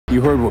You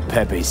heard what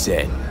Pepe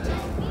said.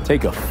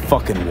 Take a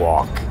fucking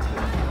walk.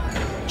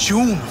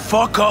 June,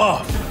 fuck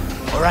off,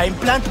 or I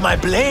implant my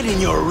blade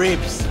in your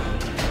ribs.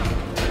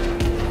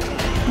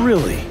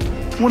 Really?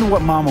 Wonder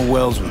what Mama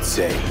Wells would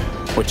say.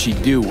 What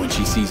she'd do when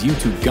she sees you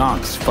two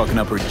gonks fucking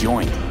up her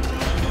joint.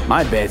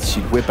 My bet's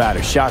she'd whip out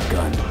her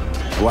shotgun,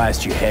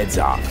 blast your heads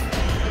off.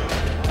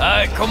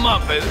 Alright, come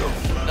on, Pedro.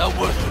 Not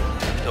worth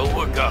it. Don't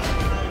work out.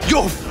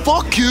 Yo,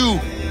 fuck you!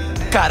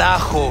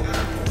 Carajo!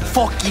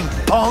 Fucking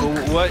punk!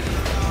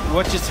 So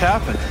what just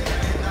happened?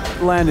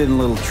 Landed in a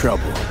little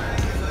trouble.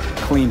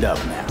 Cleaned up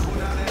now.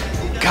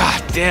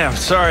 God damn,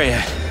 sorry. I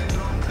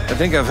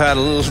think I've had a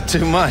little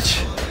too much.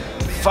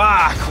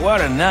 Fuck, what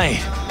a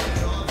night.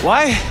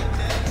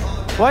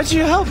 Why'd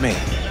you help me?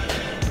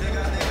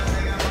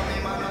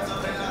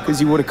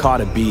 Because you would have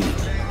caught a beating.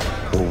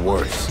 Or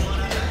worse.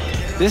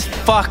 This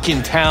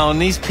fucking town,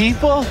 these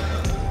people?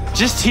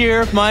 Just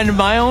here, minding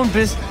my own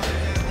business.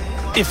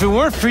 If it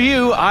weren't for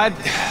you, I'd...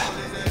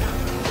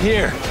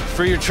 Here,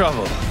 for your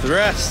trouble. The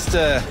rest,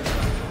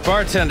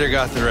 bartender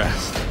got the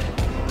rest.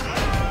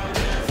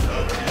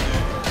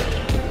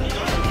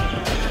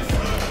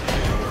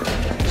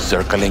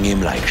 Circling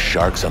him like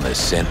sharks on the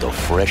scent of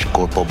fresh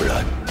Corpo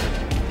blood.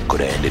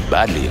 Could have ended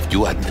badly if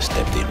you hadn't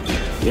stepped in.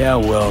 Yeah,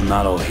 well,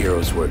 not all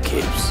heroes wear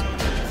capes.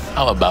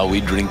 How about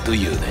we drink to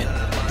you then?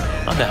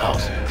 On the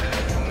house.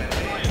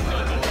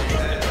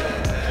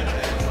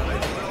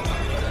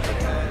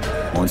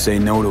 Won't say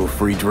no to a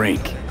free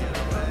drink.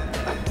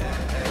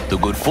 To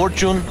good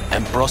fortune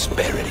and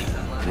prosperity.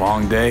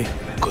 Long day?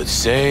 Could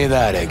say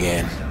that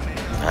again.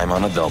 I'm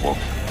on a double.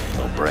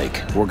 No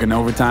break. Working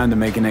overtime to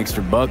make an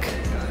extra buck?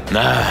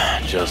 Nah,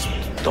 just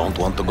don't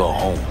want to go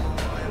home.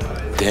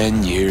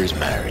 10 years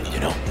married, you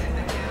know?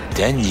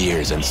 10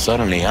 years and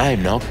suddenly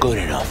I'm not good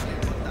enough.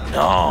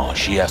 No,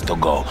 she has to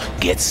go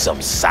get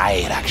some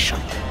side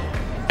action.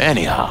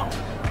 Anyhow,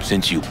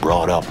 since you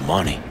brought up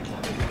money,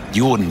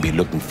 you wouldn't be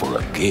looking for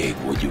a gig,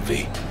 would you,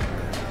 V?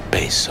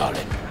 Pay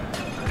solid.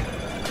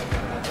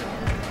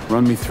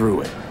 Run me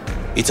through it.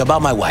 It's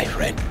about my wife,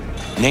 right?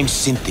 Name's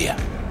Cynthia.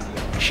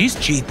 She's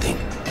cheating,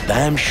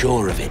 damn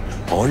sure of it.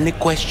 Only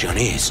question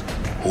is,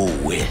 who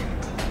will?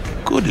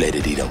 Could let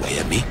it eat away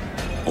at me.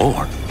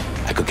 Or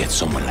I could get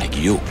someone like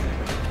you.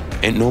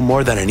 Ain't no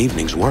more than an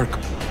evening's work.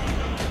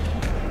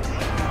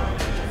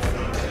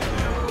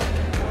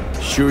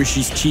 Sure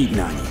she's cheating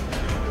on you?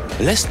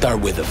 Let's start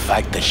with the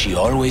fact that she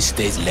always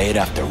stays late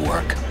after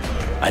work.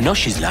 I know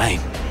she's lying.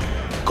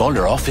 Called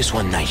her office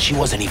one night, she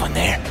wasn't even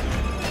there.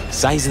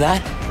 Besides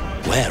that,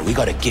 well, we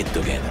got a kid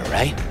together,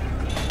 right?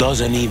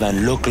 Doesn't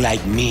even look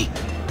like me.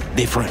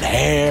 Different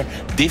hair,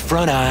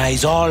 different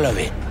eyes, all of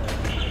it.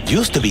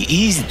 Used to be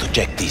easy to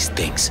check these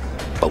things,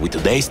 but with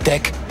today's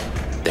tech,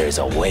 there's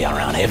a way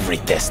around every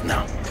test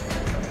now.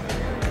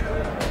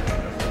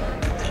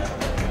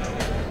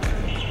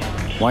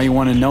 Why you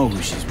want to know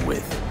who she's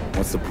with?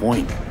 What's the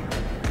point?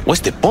 What's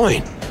the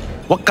point?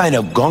 What kind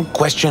of gunk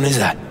question is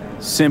that?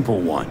 Simple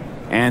one.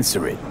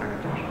 Answer it.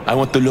 I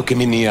want to look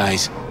him in the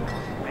eyes.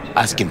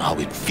 Ask him how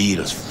it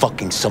feels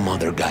fucking some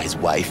other guy's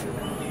wife.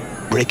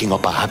 Breaking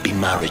up a happy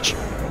marriage.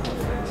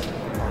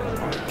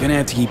 Gonna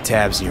have to keep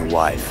tabs on your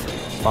wife.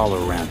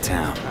 Follow her around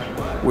town.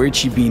 Where'd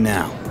she be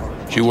now?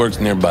 She works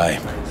nearby.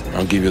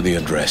 I'll give you the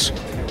address.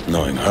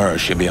 Knowing her,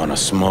 she'll be on a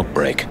smoke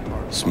break.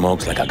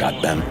 Smokes like a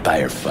goddamn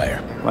tire fire.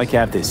 Like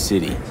half this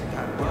city.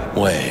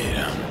 Wait,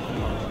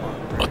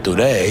 but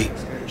today,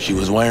 she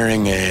was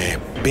wearing a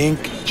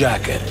pink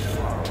jacket.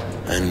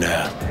 And,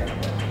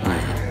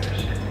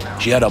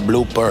 she had a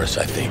blue purse,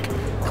 I think.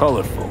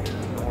 Colorful.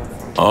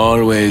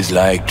 Always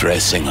like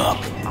dressing up.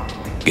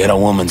 Get a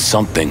woman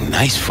something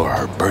nice for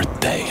her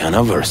birthday,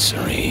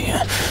 anniversary.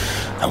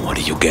 And what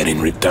do you get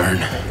in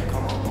return?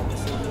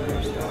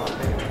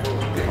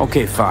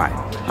 Okay, fine.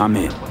 I'm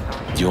in.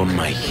 You're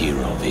my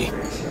hero, V.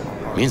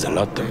 Means a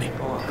lot to me.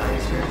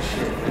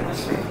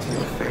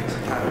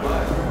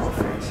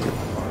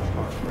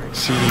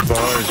 C.D.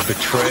 Barr's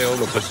betrayal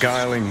of a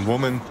beguiling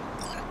woman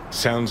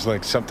sounds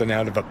like something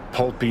out of a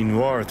pulpy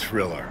noir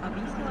thriller.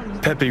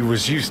 Pepe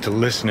was used to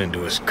listening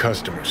to his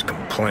customers'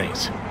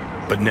 complaints,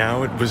 but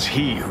now it was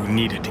he who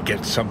needed to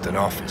get something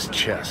off his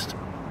chest.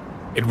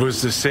 It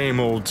was the same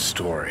old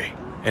story,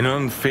 an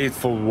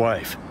unfaithful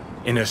wife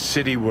in a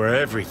city where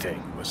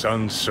everything was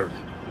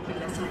uncertain.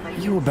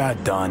 You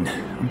about done?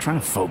 I'm trying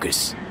to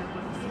focus.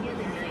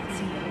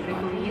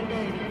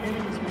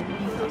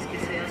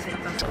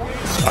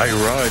 I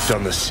arrived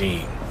on the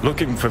scene,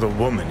 looking for the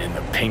woman in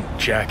the pink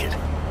jacket.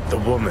 The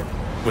woman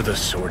with a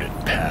sordid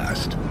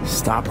past.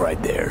 Stop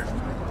right there.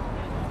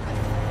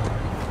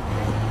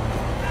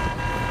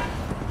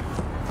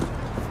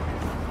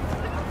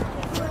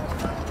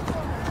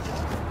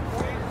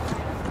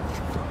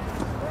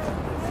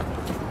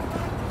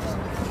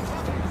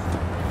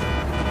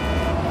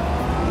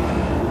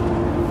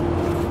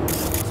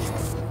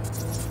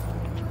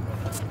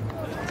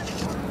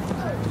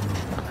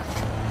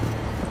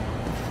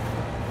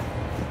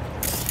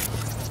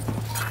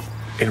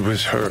 It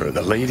was her,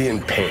 the lady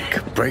in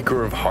pink,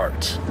 breaker of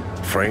hearts,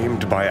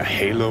 framed by a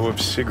halo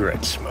of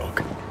cigarette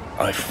smoke.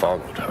 I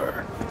followed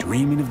her.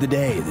 Dreaming of the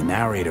day the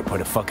narrator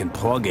put a fucking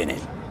plug in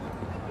it.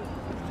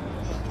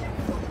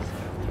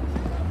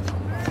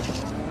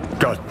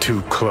 Got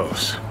too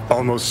close.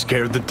 Almost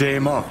scared the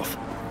dame off.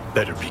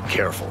 Better be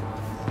careful.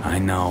 I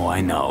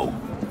know.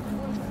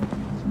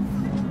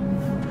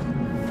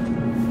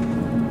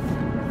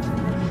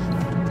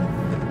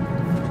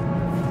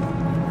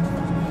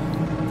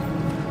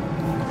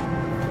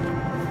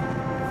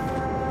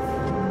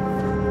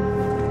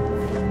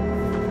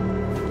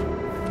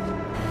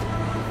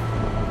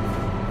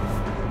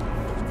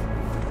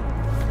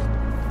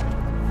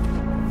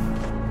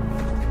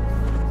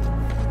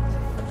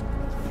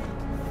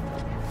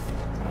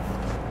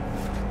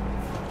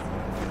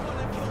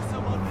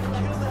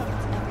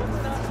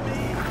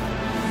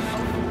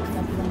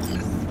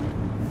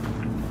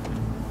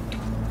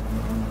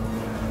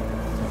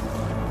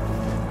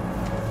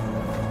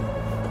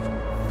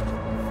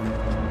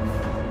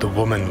 The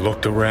woman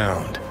looked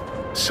around.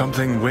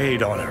 Something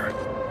weighed on her.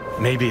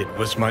 Maybe it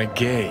was my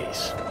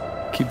gaze.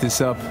 Keep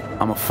this up,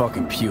 I'm a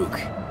fucking puke.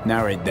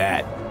 Narrate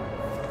that.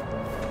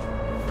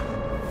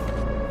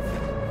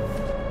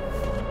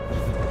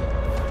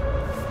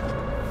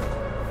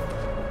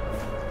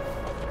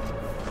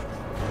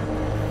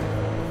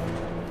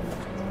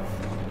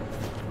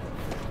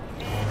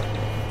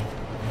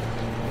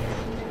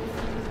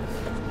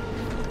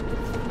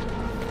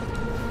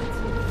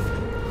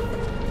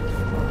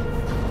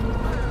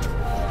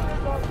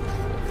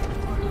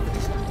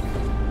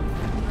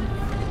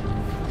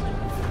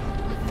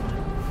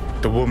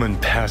 The woman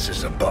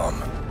passes a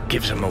bum,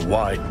 gives him a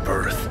wide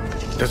berth,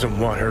 doesn't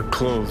want her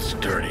clothes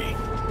dirty.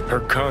 Her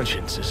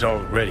conscience is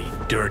already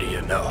dirty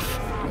enough.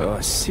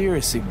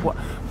 Seriously,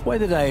 what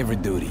did I ever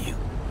do to you?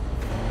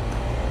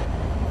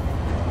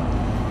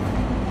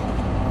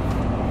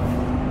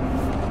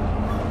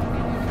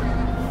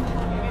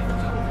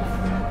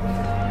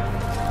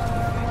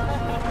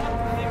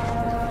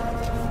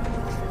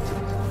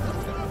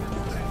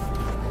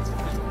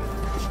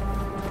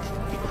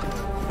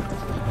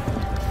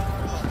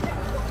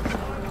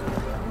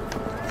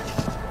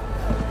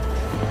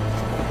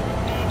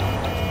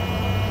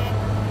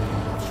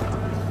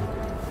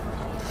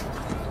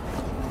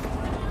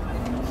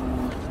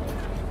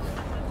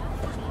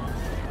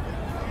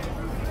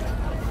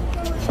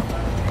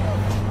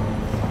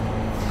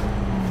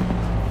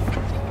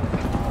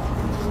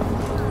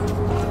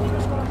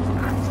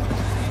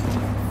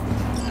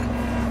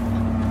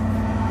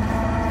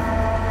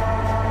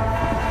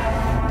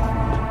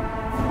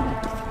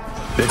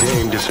 The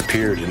dame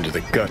disappeared into the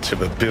guts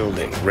of a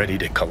building ready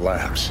to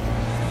collapse.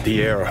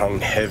 The air hung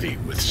heavy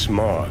with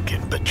smog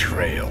and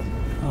betrayal.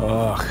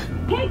 Ugh,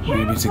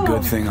 maybe it's a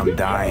good thing I'm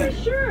dying.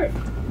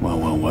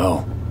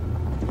 Well.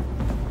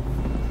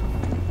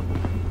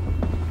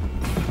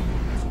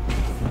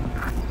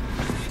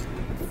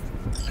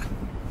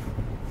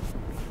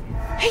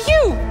 Hey,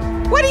 you!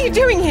 What are you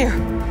doing here?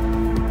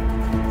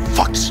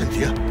 Fuck,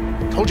 Cynthia.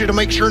 Told you to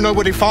make sure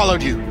nobody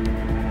followed you.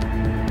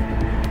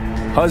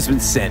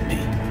 Husband sent me.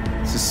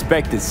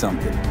 Suspected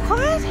something.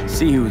 What?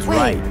 See who was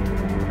right.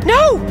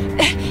 No!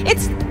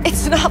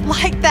 It's not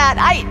like that.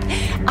 I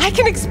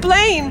can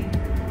explain.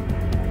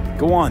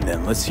 Go on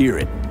then, let's hear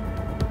it.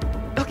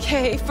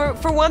 Okay,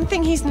 for one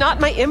thing, he's not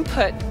my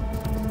input.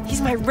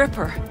 He's my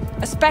ripper.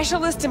 A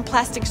specialist in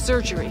plastic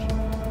surgery.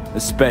 A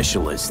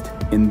specialist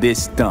in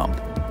this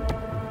dump.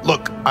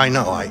 Look, I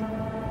know,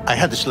 I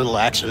had this little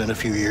accident a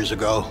few years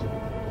ago.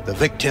 The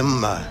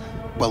victim,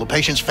 well, the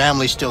patient's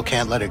family still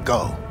can't let it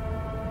go.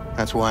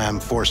 That's why I'm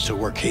forced to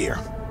work here.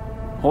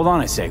 Hold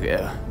on a sec.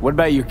 What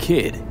about your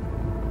kid?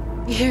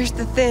 Here's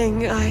the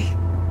thing, I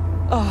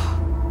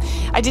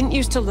didn't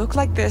used to look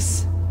like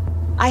this.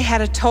 I had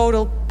a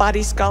total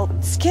body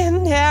sculpt.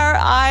 Skin, hair,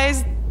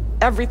 eyes,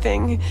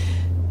 everything.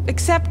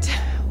 Except,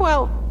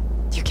 well,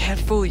 you can't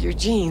fool your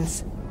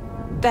genes.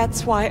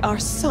 That's why our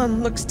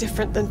son looks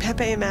different than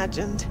Pepe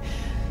imagined.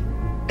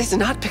 It's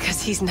not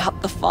because he's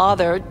not the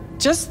father,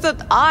 just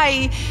that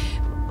I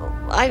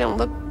don't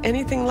look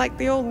anything like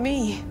the old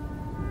me.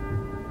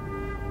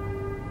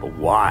 But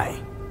why?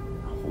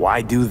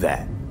 Why do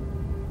that?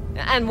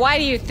 And why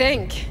do you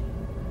think?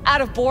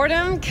 Out of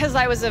boredom? Because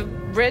I was a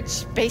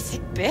rich,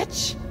 basic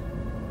bitch?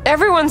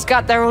 Everyone's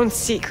got their own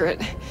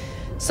secret.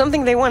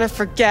 Something they want to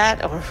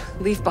forget or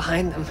leave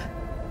behind them.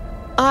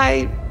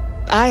 I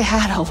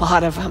had a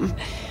lot of them.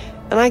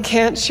 And I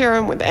can't share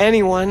them with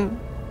anyone.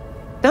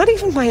 Not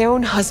even my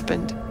own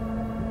husband.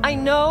 I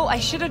know I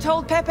should have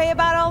told Pepe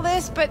about all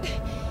this, but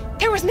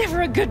there was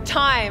never a good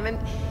time. And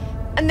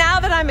now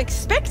that I'm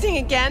expecting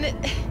again, it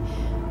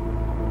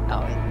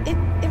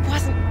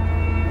wasn't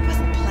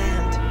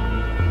planned.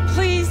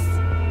 Please,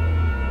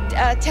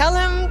 tell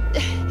him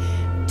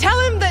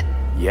that...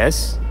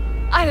 Yes?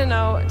 I don't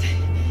know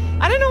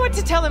what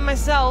to tell him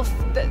myself.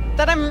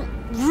 That I'm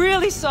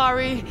really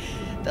sorry.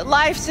 That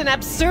life's an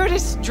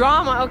absurdist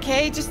drama,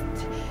 okay? Just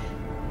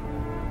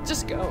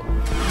go.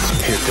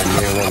 Hit the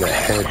nail on the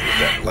head with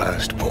that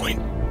last point.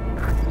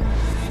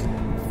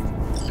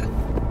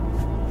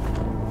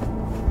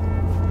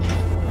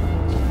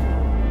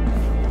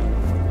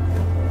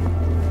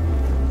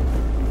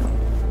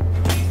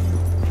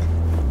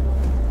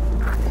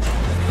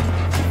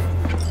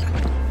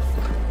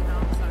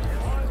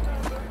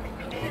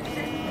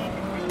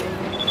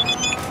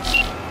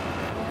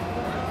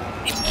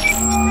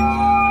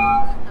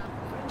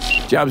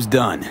 Job's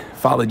done.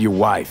 Followed your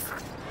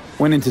wife.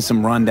 Went into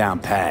some rundown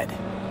pad.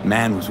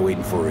 Man was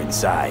waiting for her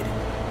inside.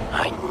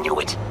 I knew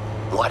it.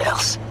 What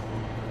else?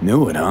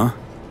 Knew it, huh?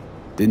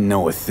 Didn't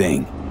know a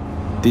thing.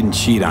 Didn't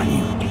cheat on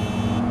you.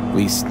 At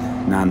least,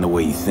 not in the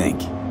way you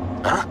think.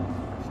 Huh?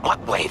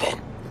 What way, then?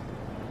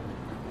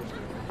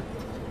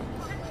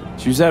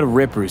 She was at a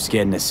Ripper's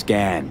getting a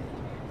scan.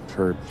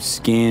 Her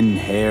skin,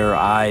 hair,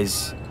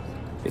 eyes...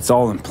 It's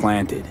all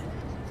implanted.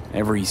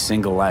 Every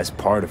single last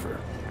part of her.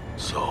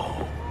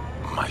 So,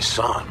 my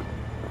son...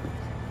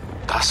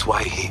 That's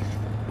why he...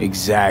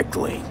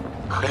 Exactly.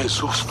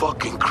 Jesus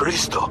fucking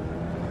Cristo.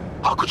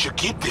 How could you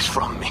keep this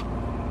from me?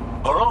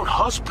 Our own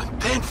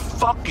husband, 10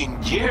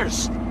 fucking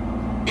years.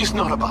 It's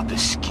not about the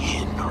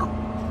skin or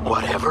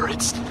whatever,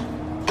 it's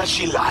that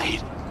she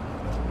lied.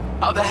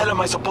 How the hell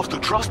am I supposed to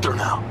trust her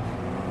now?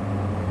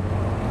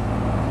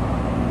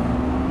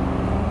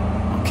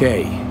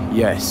 Okay,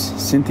 yes,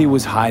 Cynthia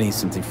was hiding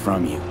something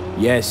from you.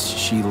 Yes,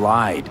 she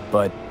lied,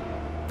 but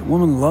the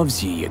woman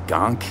loves you, you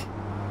gonk.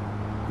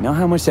 You know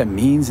how much that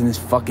means in this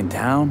fucking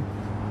town?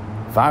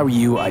 If I were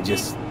you, I'd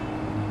just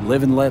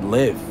live and let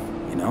live,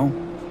 you know?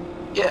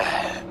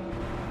 Yeah.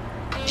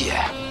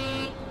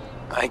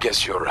 I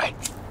guess you're right.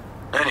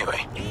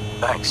 Anyway,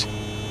 thanks.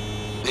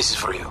 This is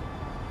for you.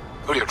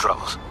 For your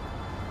troubles.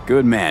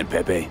 Good man,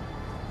 Pepe.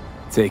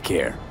 Take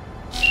care.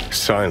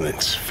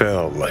 Silence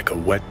fell like a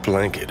wet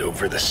blanket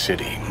over the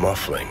city,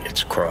 muffling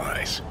its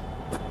cries.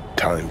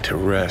 Time to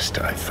rest,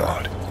 I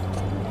thought.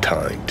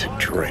 Time to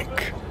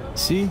drink.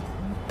 See?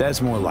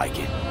 That's more like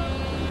it.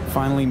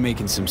 Finally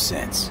making some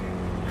sense.